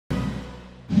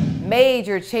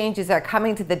Major changes are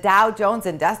coming to the Dow Jones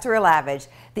Industrial Average.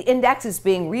 The index is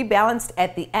being rebalanced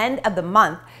at the end of the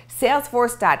month.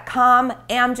 Salesforce.com,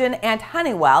 Amgen, and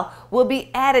Honeywell will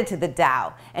be added to the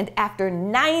Dow. And after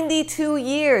 92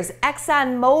 years,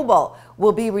 ExxonMobil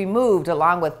will be removed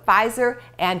along with Pfizer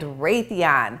and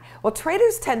Raytheon. Well,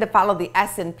 traders tend to follow the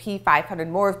S&P 500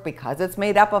 more because it's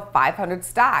made up of 500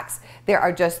 stocks. There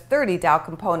are just 30 Dow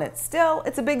components. Still,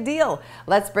 it's a big deal.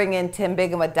 Let's bring in Tim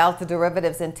Biggam with Delta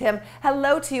Derivatives. And Tim,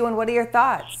 hello to you, and what are your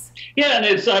thoughts? Yeah,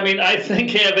 and I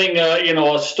think having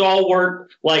a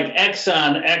stalwart like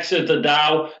Exxon exit the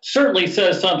Dow certainly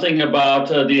says something about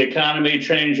the economy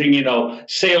changing.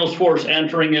 Salesforce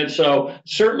entering it. So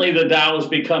certainly the Dow is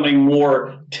becoming more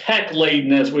tech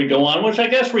laden as we go on, which I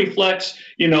guess reflects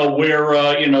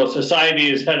where society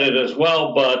is headed as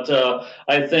well. But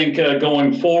I think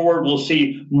going forward, we'll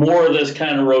see more of this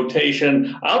kind of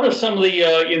rotation out of some of the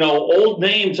old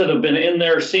names that have been in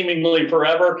there seemingly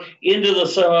forever into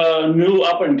the new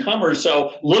up and comers.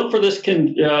 So look for this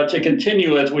to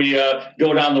continue as we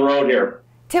go down the road here.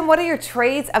 Tim, what are your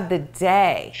trades of the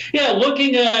day? Yeah,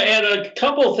 looking at a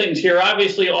couple of things here.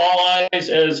 Obviously, all eyes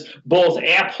as both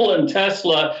Apple and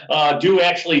Tesla do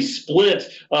actually split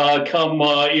come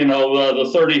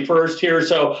the 31st here.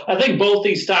 So I think both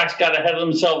these stocks got ahead of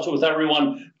themselves with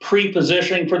everyone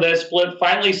pre-positioning for that split.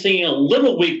 Finally seeing a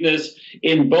little weakness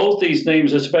in both these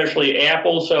names, especially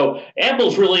Apple. So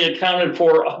Apple's really accounted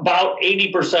for about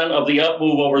 80% of the up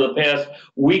move over the past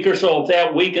week or so. If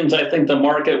that weakens, I think the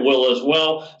market will as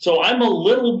well. So I'm a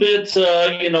little bit,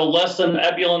 less than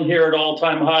ebullient here at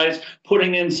all-time highs,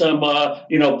 putting in some,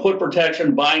 put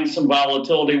protection, buying some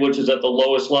volatility, which is at the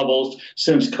lowest levels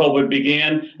since COVID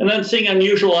began, and then seeing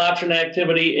unusual option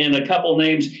activity in a couple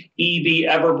names. EV,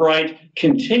 Everbright,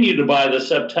 continue to buy the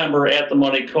September at the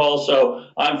money call. So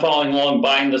I'm following along,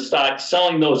 buying the stock,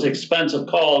 selling those expensive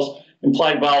calls.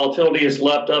 Implied volatility has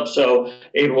leapt up, so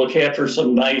able to capture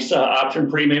some nice option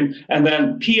premium. And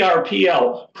then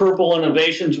PRPL, Purple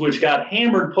Innovations, which got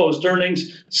hammered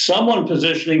post-earnings, someone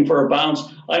positioning for a bounce.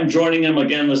 I'm joining them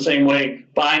again the same way,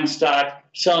 buying stock,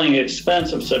 selling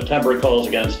expensive September calls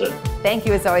against it. Thank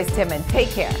you as always, Tim, and take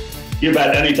care. You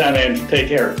bet. Anytime, Andrew. Take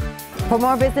care. For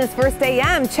more Business First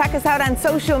AM, check us out on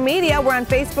social media. We're on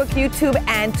Facebook, YouTube,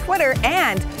 and Twitter.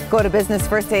 And go to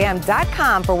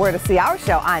businessfirstam.com for where to see our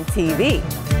show on TV.